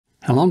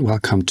Hello and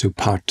welcome to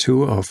part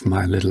 2 of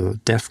my little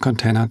dev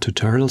container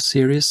tutorial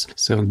series.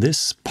 So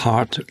this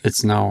part,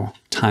 it's now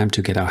time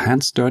to get our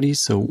hands dirty.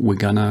 So we're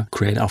gonna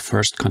create our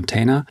first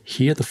container.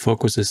 Here the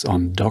focus is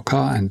on Docker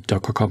and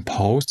Docker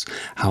Compose,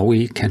 how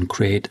we can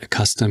create a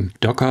custom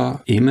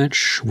Docker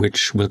image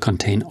which will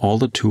contain all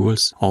the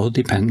tools, all the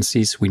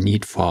dependencies we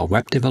need for our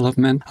web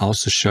development. I'll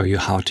also show you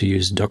how to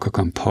use Docker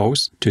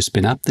Compose to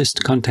spin up this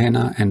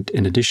container, and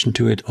in addition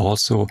to it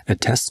also a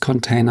test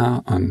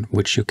container on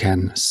which you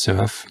can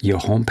serve your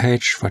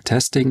homepage for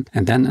testing.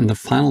 And then in the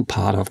final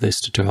part of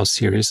this tutorial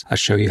series, I'll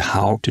show you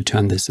how to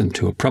turn this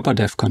into a proper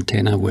dev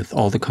container with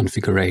all the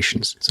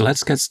configurations. So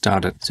let's get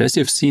started. So as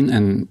you've seen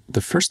in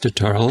the first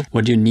tutorial,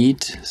 what you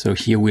need, so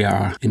here we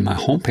are in my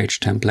homepage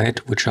template,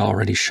 which I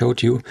already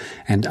showed you,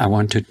 and I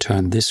want to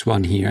turn this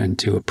one here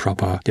into a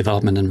proper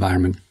development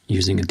environment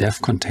using a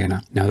dev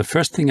container. Now the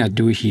first thing I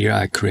do here,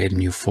 I create a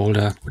new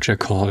folder, which I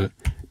call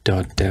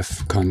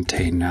 .dev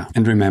container.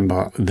 And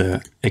remember,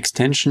 the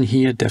extension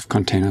here, dev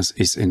containers,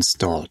 is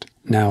installed.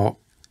 Now,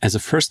 as a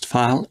first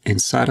file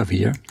inside of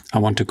here, I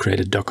want to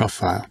create a Docker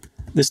file.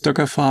 This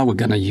Docker file we're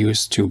going to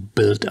use to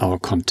build our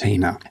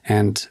container.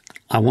 And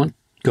I won't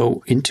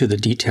go into the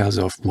details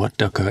of what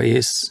Docker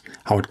is,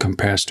 how it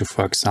compares to,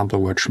 for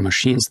example, virtual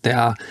machines. There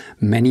are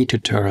many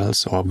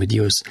tutorials or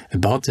videos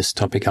about this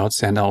topic out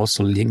there, and I'll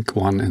also link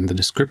one in the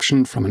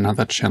description from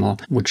another channel,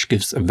 which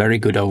gives a very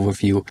good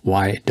overview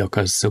why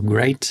Docker is so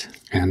great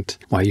and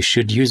why you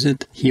should use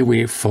it. Here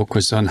we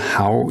focus on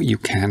how you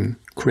can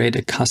create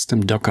a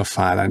custom Docker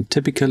file, and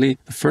typically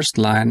the first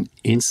line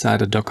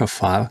inside a Docker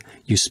file,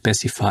 you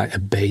specify a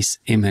base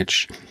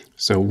image.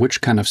 So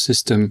which kind of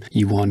system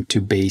you want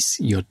to base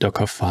your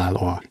Docker file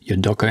or your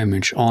Docker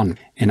image on.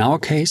 In our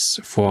case,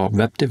 for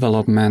web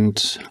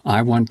development,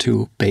 I want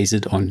to base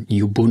it on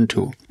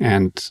Ubuntu.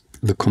 And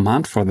the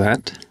command for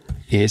that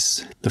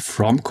is the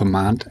from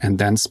command and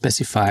then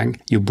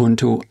specifying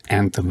Ubuntu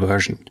and the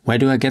version. Where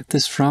do I get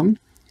this from?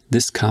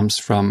 This comes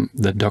from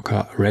the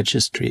Docker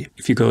registry.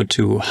 If you go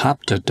to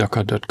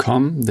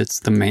hub.docker.com, that's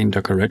the main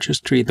Docker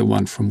registry, the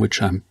one from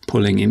which I'm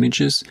pulling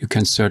images. You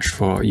can search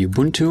for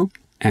Ubuntu,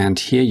 and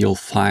here you'll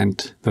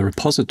find the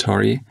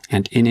repository,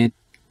 and in it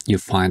you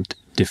find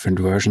different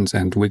versions,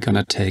 and we're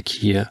gonna take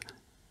here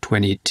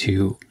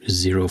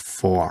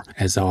 2204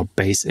 as our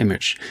base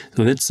image.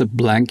 So that's a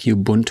blank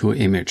Ubuntu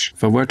image.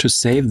 If I were to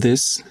save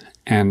this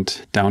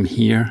and down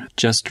here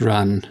just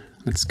run,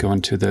 let's go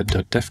into the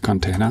 .dev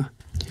container,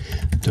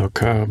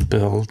 docker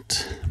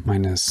build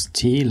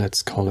 -t,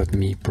 let's call it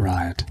me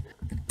bride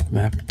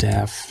web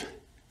dev.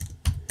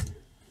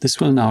 This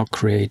will now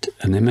create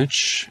an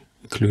image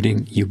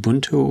including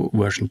Ubuntu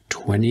version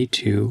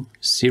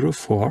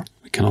 2204.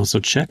 We can also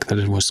check that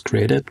it was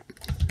created.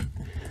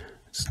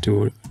 Let's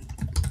do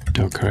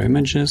Docker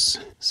images.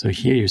 So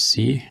here you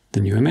see the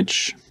new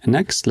image. And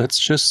next, let's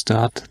just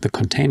start the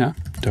container,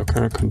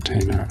 Docker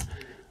container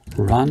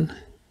run.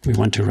 We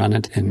want to run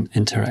it in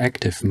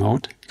interactive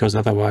mode because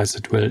otherwise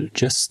it will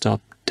just stop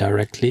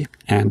directly,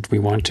 and we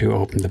want to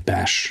open the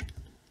bash.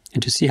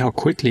 And to see how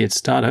quickly it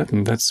started,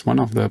 and that's one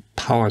of the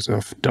powers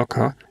of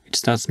Docker, it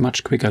starts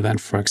much quicker than,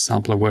 for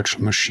example, a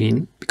virtual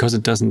machine because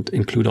it doesn't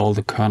include all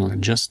the kernel.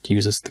 It just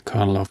uses the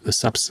kernel of the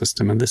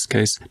subsystem, in this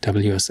case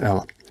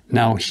WSL.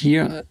 Now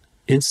here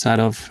inside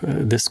of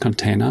this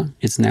container,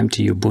 it's an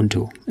empty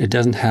Ubuntu. It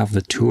doesn't have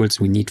the tools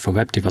we need for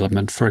web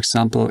development. For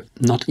example,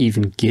 not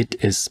even Git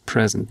is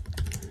present.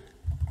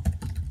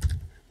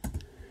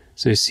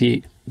 So you see,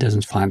 it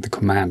doesn't find the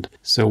command.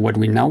 So what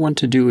we now want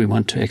to do, we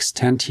want to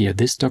extend here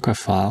this Docker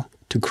file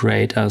to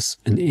create us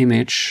an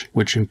image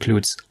which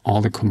includes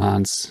all the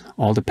commands,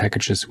 all the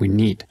packages we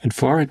need. And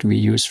for it, we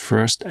use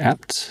first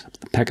apt,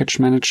 the package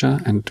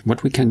manager. And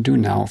what we can do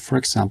now, for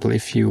example,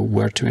 if you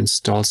were to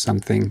install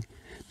something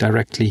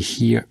directly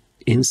here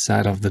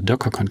inside of the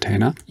Docker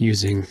container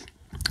using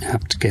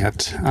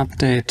apt-get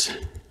update,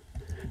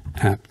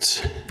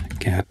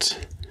 apt-get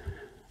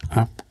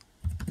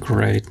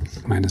upgrade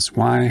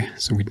 -y,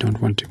 so we don't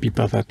want to be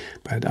bothered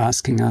by it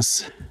asking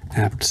us,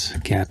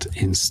 apt-get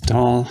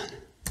install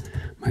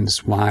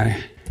 -y,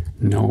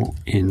 no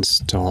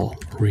install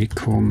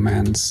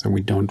recommends, so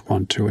we don't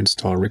want to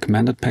install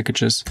recommended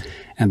packages.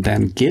 And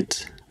then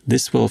git,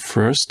 this will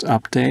first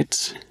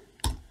update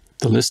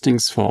the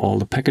listings for all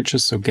the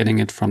packages, so getting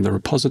it from the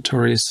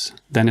repositories.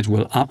 Then it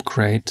will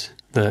upgrade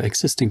the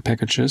existing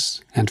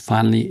packages, and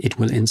finally it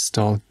will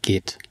install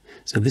git.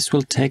 So this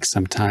will take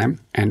some time,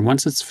 and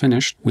once it's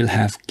finished, we'll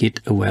have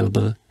git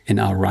available in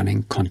our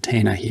running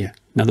container here.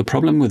 Now the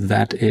problem with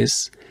that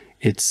is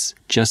it's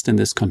just in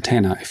this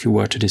container. If you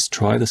were to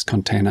destroy this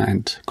container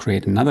and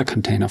create another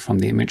container from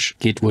the image,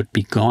 git would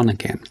be gone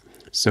again.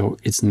 So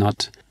it's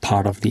not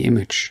part of the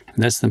image.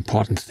 And that's the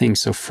important thing.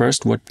 So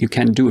first, what you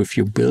can do if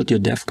you build your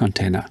dev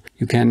container,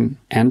 you can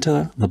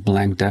enter the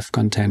blank dev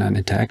container in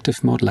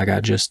interactive mode like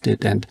I just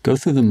did and go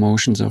through the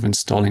motions of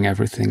installing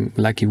everything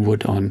like you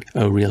would on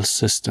a real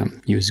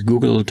system. Use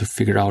Google to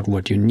figure out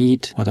what you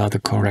need, what are the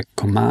correct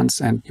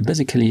commands, and you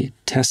basically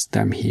test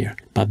them here.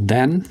 But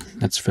then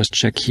let's first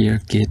check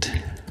here, git.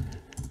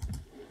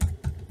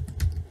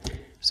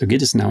 So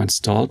Git is now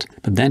installed,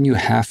 but then you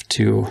have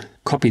to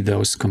copy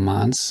those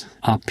commands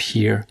up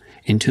here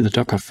into the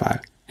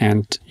Dockerfile.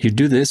 And you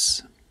do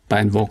this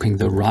by invoking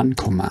the run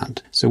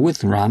command. So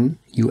with run,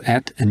 you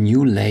add a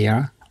new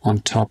layer on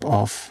top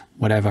of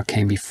whatever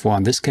came before.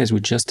 In this case, we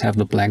just have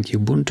the blank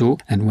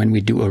Ubuntu. And when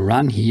we do a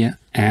run here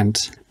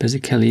and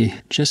basically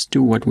just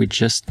do what we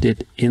just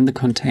did in the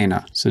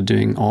container. So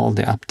doing all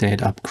the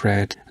update,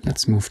 upgrade.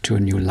 Let's move to a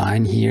new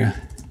line here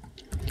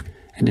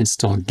and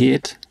install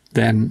Git.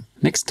 Then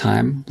next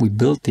time we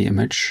build the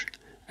image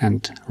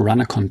and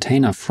run a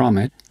container from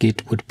it,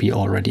 Git would be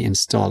already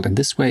installed. And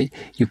this way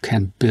you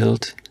can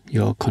build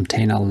your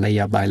container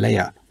layer by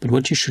layer. But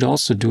what you should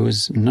also do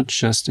is not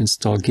just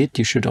install Git,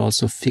 you should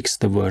also fix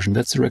the version.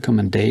 That's a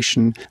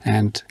recommendation,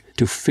 and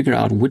to figure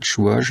out which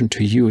version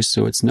to use,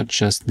 so it's not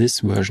just this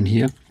version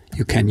here,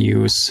 you can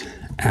use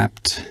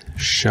apt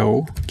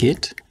show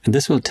git, and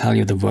this will tell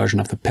you the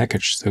version of the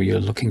package. So you're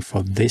looking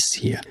for this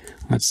here.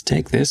 Let's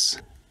take this,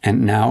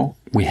 and now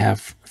we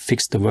have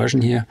fixed the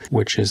version here,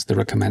 which is the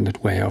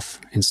recommended way of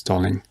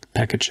installing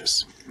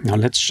packages. Now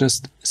let's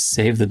just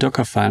save the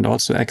Docker file and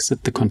also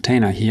exit the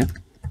container here.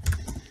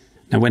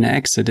 Now when I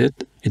exit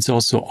it, it's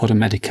also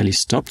automatically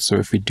stopped. So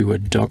if we do a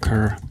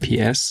docker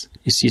ps,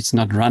 you see it's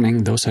not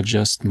running. Those are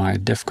just my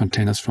dev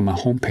containers from my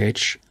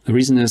homepage. The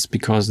reason is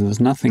because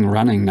there's nothing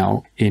running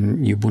now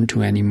in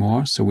Ubuntu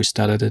anymore. So we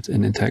started it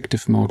in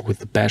interactive mode with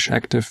the bash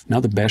active.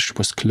 Now the bash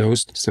was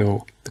closed,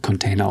 so the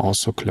container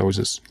also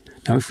closes.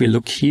 Now if we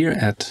look here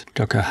at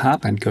Docker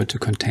Hub and go to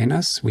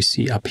containers, we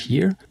see up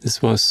here,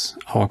 this was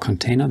our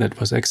container that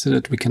was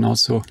exited. We can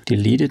also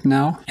delete it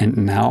now. And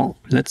now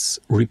let's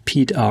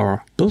repeat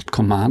our build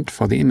command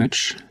for the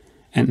image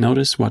and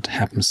notice what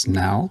happens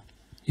now.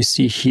 You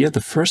see here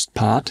the first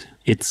part,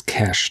 it's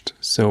cached.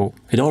 So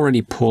it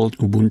already pulled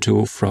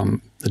Ubuntu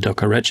from the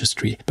Docker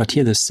registry. But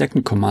here the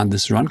second command,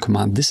 this run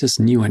command, this is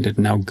new, and it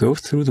now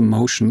goes through the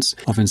motions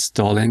of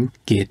installing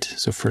Git.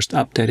 So first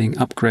updating,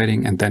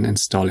 upgrading, and then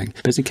installing.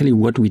 Basically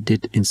what we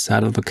did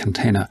inside of the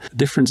container. The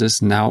difference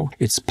is now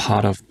it's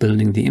part of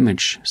building the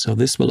image. So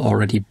this will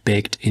already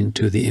baked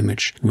into the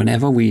image.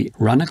 Whenever we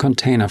run a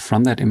container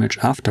from that image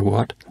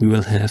afterward, we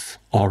will have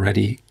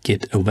already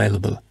Git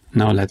available.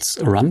 Now let's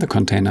run the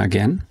container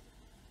again.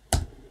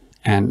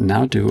 And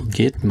now do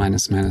git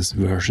 --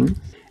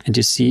 version. And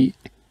you see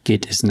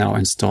Git is now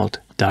installed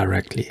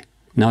directly.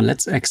 Now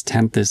let's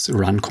extend this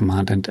run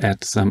command and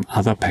add some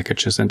other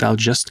packages, and I'll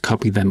just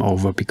copy them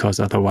over because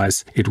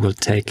otherwise it will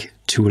take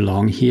too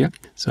long here.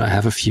 So I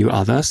have a few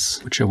others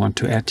which I want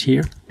to add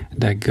here.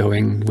 They're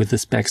going with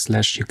this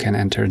 \, you can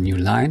enter a new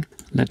line.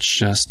 Let's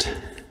just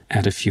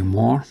add a few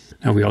more.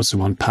 Now we also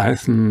want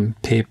Python,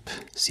 pip,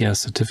 CI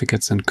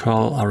certificates and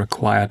curl are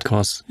required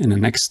because in the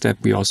next step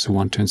we also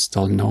want to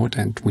install Node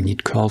and we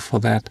need curl for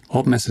that.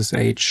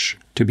 OpenSSH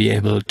to be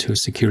able to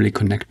securely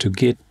connect to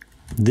Git.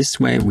 This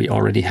way we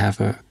already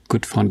have a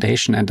good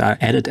foundation, and I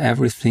added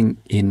everything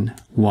in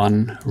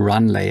one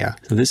run layer.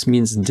 So this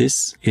means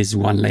this is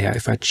one layer.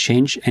 If I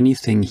change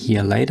anything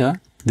here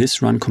later,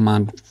 this run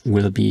command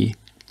will be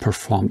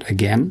performed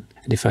again.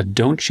 And if I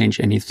don't change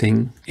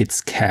anything,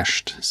 it's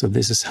cached. So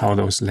this is how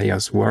those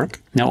layers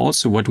work. Now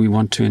also what we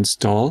want to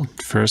install.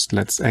 First,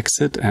 let's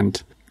exit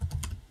and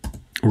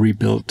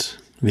rebuild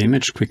the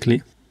image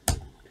quickly.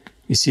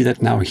 You see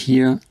that now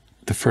here,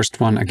 the first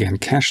one again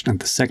cached, and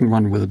the second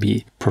one will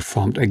be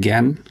performed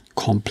again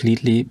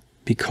completely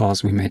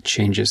because we made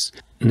changes.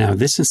 Now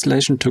this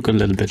installation took a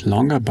little bit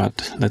longer,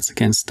 but let's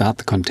again start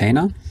the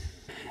container.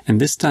 And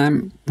this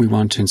time we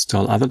want to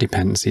install other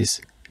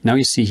dependencies. Now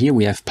you see here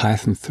we have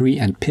Python 3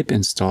 and pip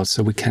installed,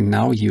 so we can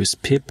now use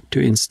pip to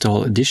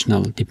install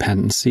additional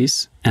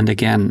dependencies. And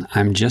again,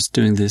 I'm just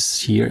doing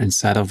this here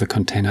inside of the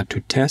container to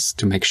test,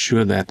 to make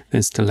sure that the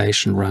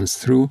installation runs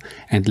through,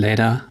 and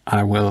later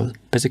I will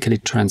basically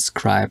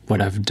transcribe what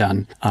I've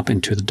done up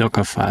into the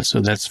Docker file. So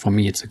that's, for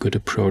me, it's a good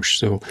approach.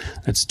 So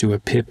let's do a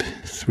pip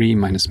 3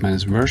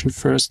 -- version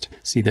first,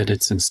 see that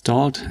it's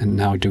installed, and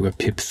now do a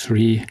pip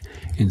 3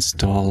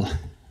 install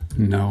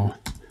no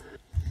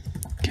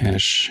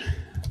cache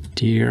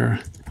dir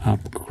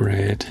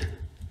upgrade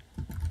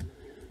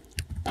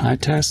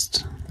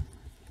pytest,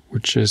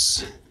 which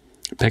is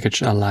a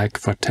package I like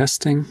for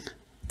testing.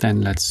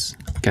 Then let's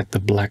get the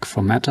black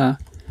formatter,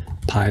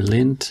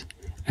 pylint,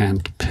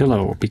 and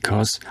pillow,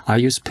 because I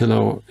use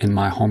pillow in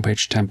my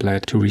homepage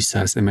template to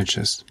resize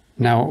images.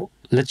 Now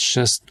let's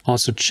just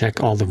also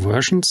check all the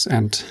versions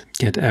and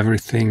get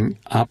everything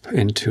up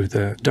into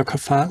the Docker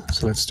file.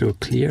 So let's do a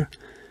clear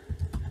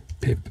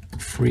pip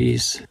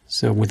freeze.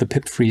 So with the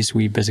pip freeze,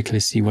 we basically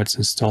see what's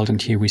installed,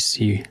 and here we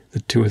see the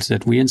tools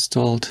that we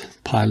installed: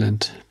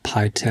 pylint,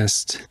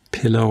 pytest,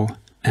 pillow,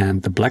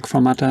 and the black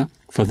formatter.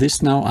 For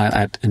this now, I'll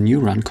add a new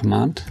run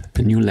command,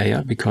 a new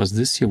layer, because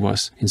this here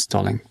was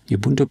installing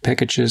Ubuntu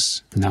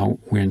packages. Now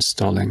we're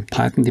installing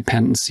Python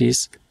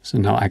dependencies. So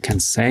now I can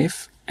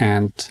save,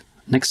 and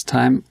next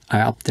time I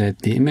update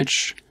the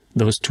image,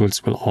 those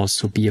tools will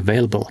also be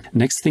available.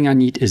 Next thing I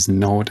need is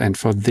Node, and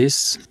for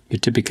this you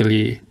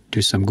typically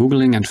do some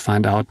Googling and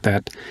find out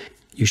that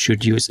you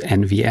should use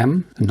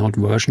NVM, the node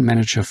version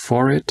manager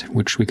for it,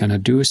 which we're going to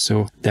do.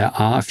 So there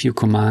are a few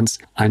commands.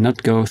 I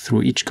not go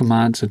through each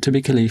command. So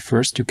typically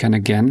first you can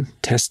again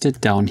test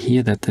it down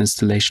here that the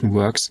installation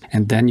works,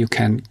 and then you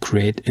can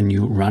create a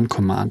new run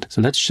command.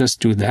 So let's just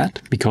do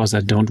that because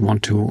I don't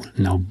want to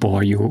now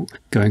bore you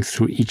going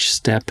through each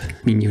step. I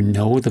mean, you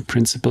know the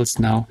principles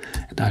now,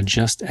 and I'll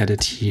just add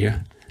it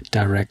here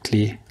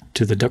directly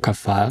to the Docker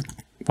file.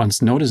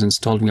 Once node is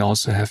installed, we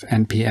also have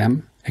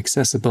npm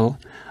accessible.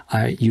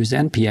 I use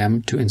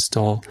npm to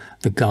install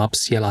the gulp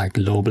CLI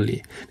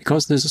globally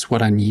because this is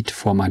what I need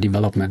for my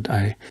development.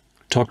 I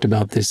talked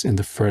about this in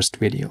the first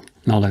video.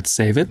 Now let's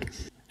save it.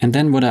 And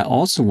then what I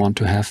also want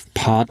to have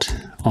part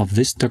of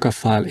this Docker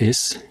file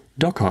is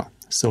Docker.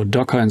 So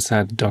Docker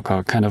inside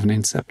Docker, kind of an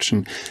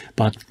inception,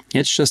 but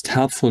it's just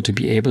helpful to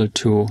be able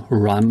to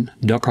run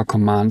Docker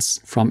commands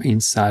from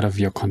inside of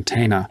your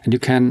container. And you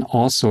can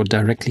also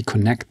directly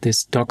connect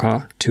this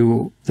Docker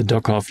to the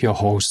Docker of your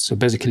host. So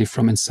basically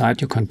from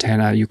inside your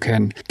container, you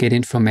can get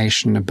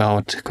information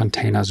about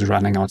containers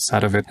running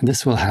outside of it. And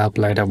this will help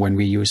later when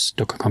we use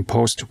Docker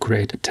Compose to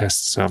create a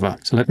test server.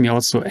 So let me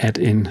also add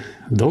in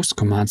those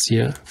commands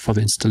here for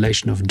the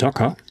installation of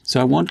Docker.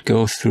 So I won't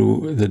go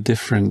through the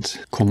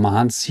different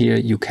commands here.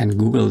 You can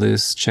Google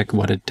this, check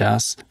what it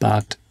does,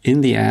 but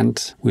in the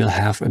end, we'll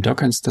have a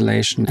Docker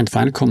installation. And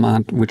final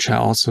command, which I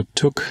also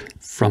took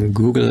from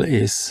Google,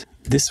 is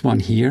this one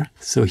here.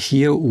 So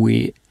here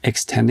we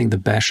extending the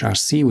bash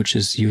RC, which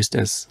is used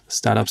as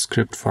startup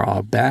script for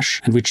our bash.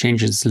 And we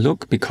change its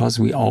look because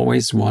we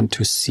always want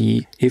to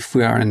see, if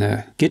we are in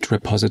a Git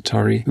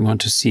repository, we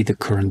want to see the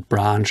current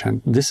branch.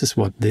 And this is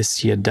what this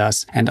here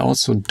does. And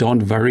also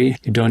don't worry,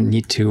 you don't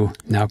need to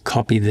now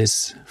copy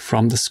this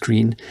from the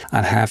screen.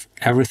 I have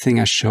everything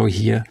I show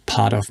here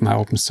part of my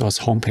open source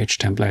homepage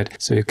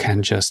template. So you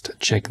can just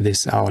check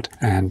this out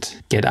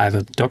and get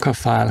either the Docker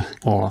file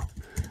or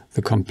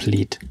the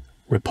complete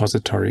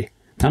repository.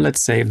 Now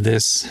let's save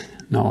this.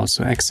 Now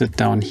also exit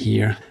down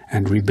here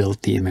and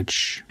rebuild the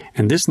image.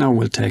 And this now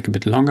will take a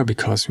bit longer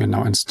because we're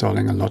now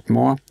installing a lot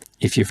more.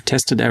 If you've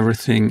tested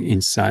everything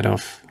inside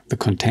of the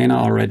container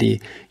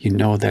already, you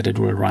know that it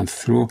will run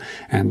through.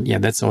 And yeah,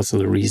 that's also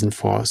the reason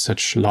for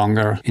such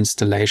longer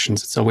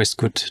installations. It's always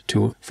good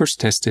to first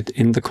test it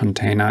in the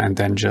container and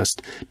then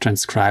just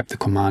transcribe the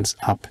commands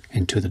up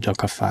into the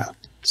Docker file.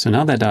 So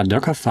now that our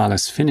Docker file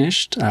is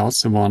finished, I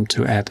also want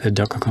to add a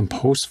Docker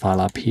Compose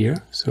file up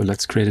here. So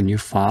let's create a new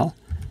file.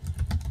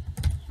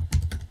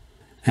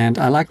 And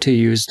I like to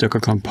use Docker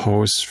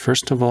Compose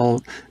first of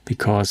all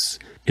because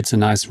it's a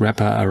nice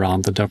wrapper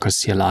around the Docker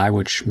CLI,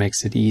 which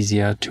makes it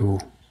easier to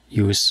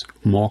use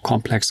more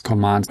complex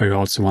commands where you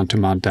also want to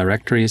mount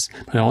directories,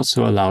 but it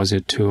also allows you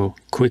to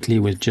quickly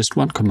with just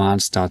one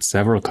command start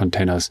several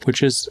containers,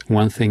 which is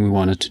one thing we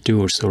wanted to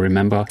do. So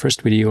remember,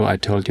 first video I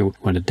told you we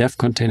want a dev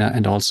container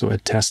and also a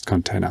test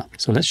container.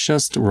 So let's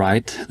just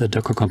write the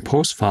Docker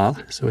Compose file.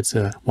 So it's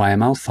a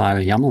YML file,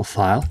 a YAML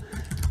file.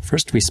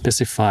 First we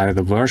specify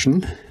the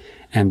version,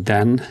 and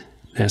then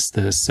there's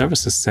the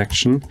services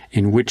section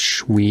in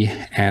which we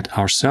add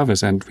our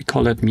service, and we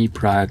call it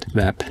mebright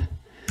web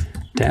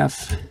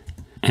dev.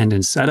 And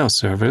inside our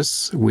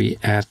service, we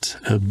add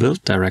a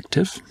build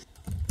directive,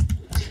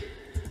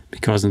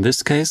 because in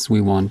this case,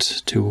 we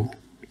want to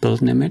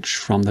build an image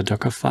from the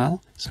Docker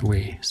file. So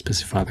we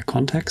specify the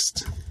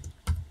context,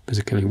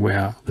 basically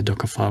where the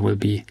Docker file will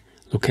be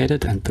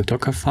located and the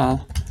Docker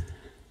file.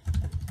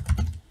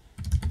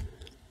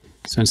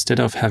 So instead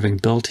of having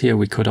build here,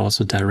 we could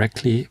also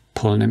directly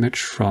pull an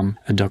image from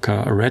a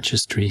Docker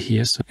registry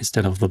here. So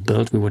instead of the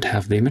build, we would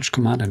have the image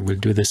command, and we'll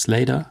do this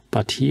later.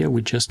 But here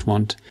we just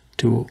want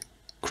to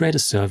create a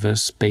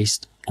service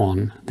based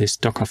on this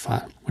Docker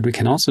file. What we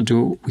can also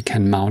do, we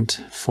can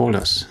mount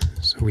folders.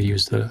 So we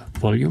use the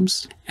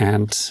volumes.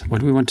 And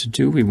what we want to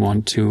do, we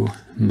want to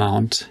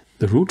mount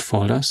the root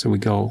folder. So we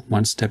go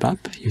one step up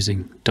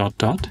using ...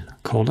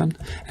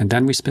 and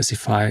then we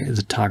specify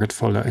the target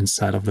folder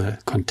inside of the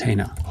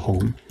container.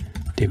 Home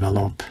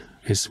develop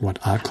is what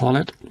I call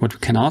it. What we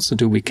can also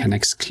do, we can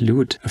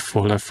exclude a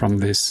folder from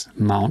this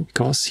mount,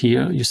 because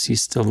here you see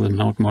still the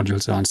node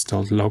modules are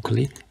installed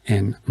locally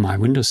in my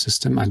Windows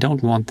system. I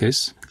don't want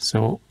this,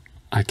 so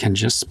I can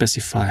just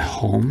specify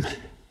home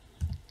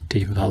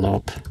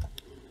develop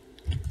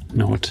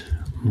node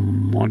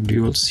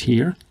modules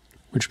here,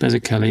 which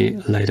basically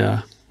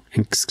later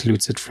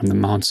excludes it from the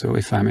mount. So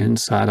if I'm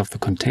inside of the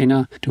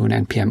container, do an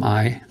npm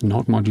I,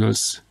 node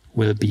modules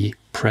will be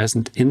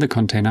present in the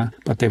container,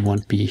 but they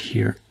won't be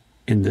here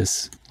in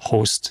this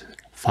host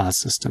file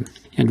system.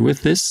 And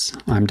with this,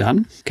 I'm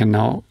done. Can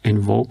now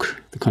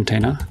invoke the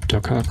container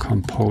Docker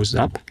Compose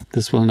up.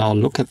 This will now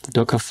look at the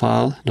Docker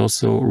file and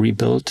also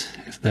rebuild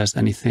if there's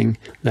anything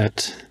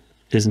that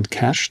isn't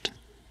cached.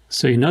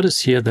 So you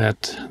notice here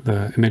that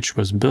the image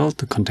was built,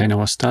 the container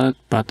was started,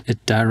 but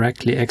it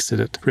directly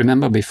exited.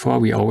 Remember, before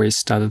we always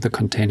started the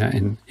container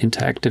in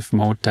interactive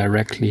mode,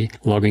 directly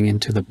logging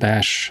into the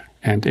bash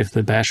And if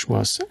the bash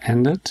was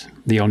ended,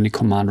 the only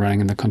command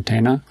running in the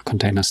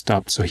container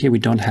stopped. So here we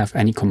don't have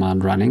any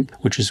command running,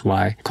 which is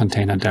why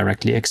container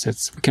directly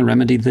exits. We can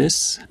remedy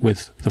this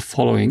with the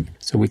following.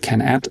 So we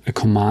can add a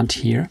command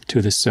here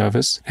to the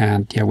service,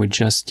 and yeah, we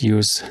just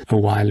use a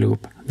while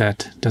loop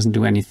that doesn't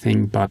do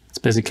anything, but it's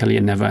basically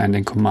a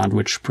never-ending command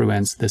which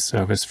prevents the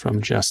service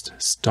from just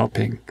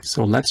stopping.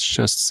 So let's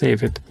just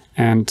save it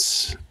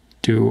and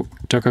do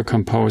docker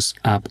compose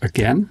up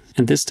again.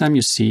 And this time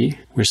you see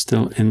we're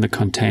still in the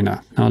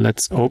container. Now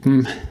let's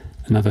open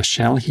another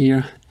shell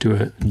here, do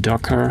a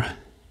docker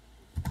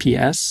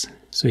ps.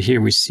 So here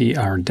we see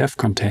our dev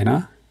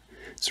container.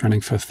 It's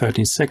running for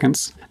 13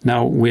 seconds.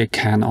 Now we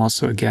can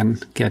also again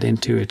get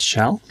into its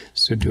shell.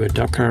 So do a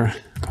docker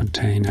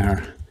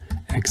container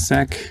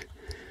exec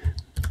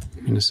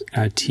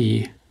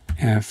 -it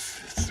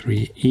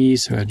f3e.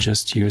 So I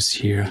just use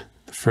here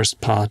the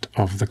first part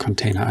of the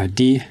container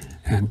ID,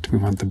 and we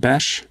want the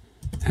bash.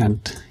 And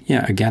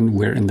yeah, again,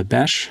 we're in the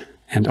bash.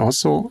 And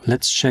also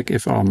let's check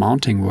if our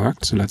mounting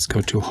worked. So let's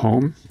go to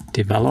home,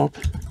 develop,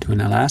 do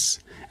an ls.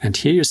 And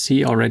here you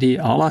see already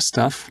all our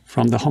stuff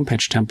from the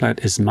homepage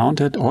template is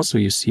mounted. Also,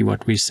 you see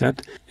what we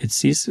said. It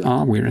sees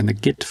we're in the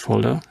Git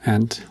folder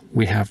and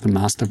we have the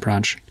master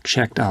branch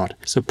checked out.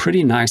 So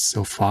pretty nice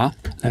so far.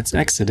 Let's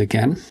exit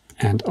again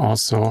and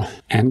also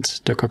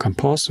end docker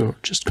compose. So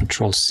just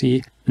Control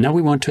C. Now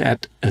we want to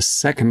add a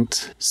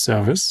second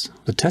service,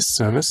 the test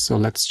service. So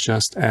let's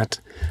just add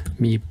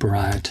me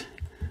bright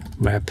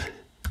web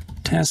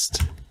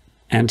test.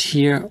 And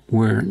here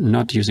we're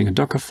not using a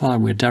Docker file.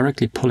 We're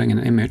directly pulling an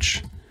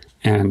image.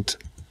 And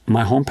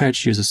my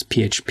homepage uses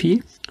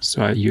PHP,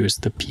 so I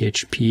used the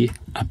PHP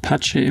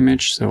Apache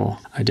image. So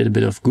I did a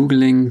bit of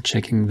Googling,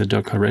 checking the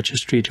Docker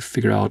registry to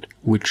figure out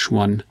which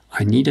one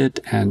I needed.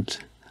 And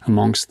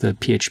amongst the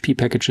PHP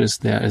packages,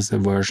 there is a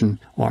version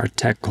or a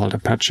tag called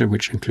Apache,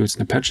 which includes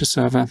an Apache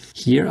server.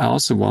 Here I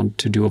also want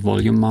to do a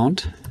volume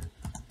mount.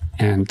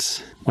 And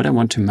what I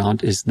want to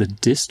mount is the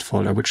dist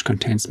folder, which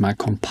contains my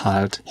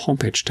compiled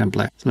homepage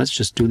template. So let's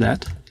just do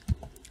that.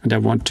 And I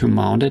want to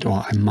mount it,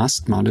 or I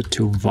must mount it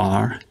to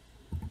var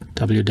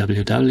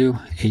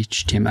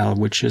www.html,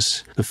 which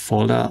is the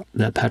folder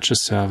the Apache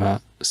server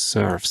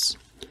serves.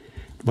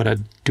 What I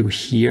do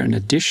here in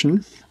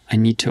addition, I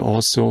need to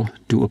also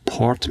do a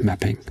port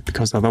mapping,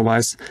 because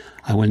otherwise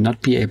I will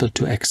not be able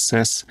to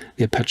access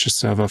the Apache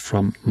server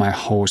from my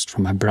host,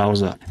 from my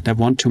browser. And I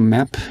want to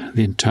map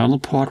the internal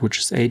port, which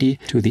is 80,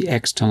 to the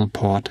external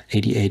port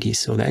 8080.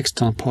 So the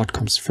external port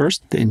comes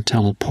first, the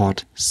internal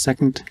port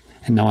second,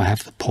 and now I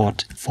have the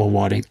port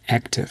forwarding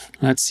active.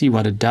 Let's see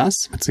what it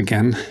does. Let's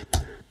again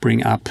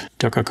bring up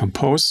docker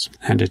compose,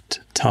 and it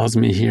tells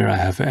me here I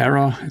have an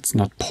error. It's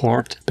not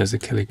port,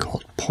 basically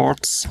called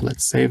ports. So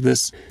let's save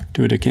this,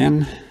 do it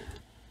again.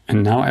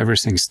 And now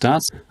everything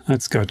starts.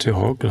 Let's go to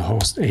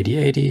localhost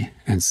 8080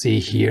 and see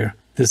here,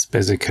 this is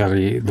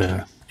basically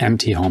the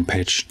empty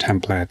homepage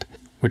template,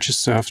 which is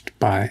served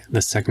by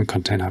the second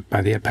container,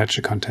 by the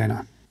Apache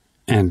container.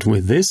 And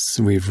with this,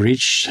 we've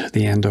reached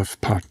the end of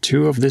part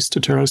 2 of this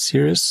tutorial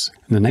series.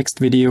 In the next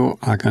video,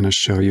 I'm going to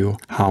show you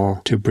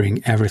how to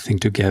bring everything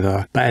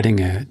together by adding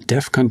a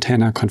dev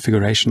container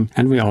configuration.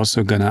 And we're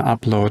also going to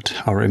upload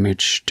our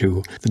image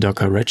to the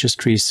Docker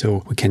registry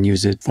so we can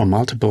use it for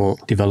multiple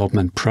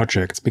development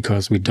projects,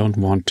 because we don't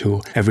want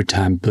to every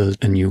time build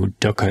a new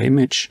Docker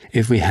image.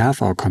 If we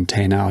have our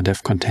container, our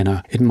dev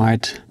container, it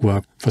might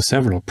work for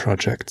several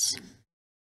projects.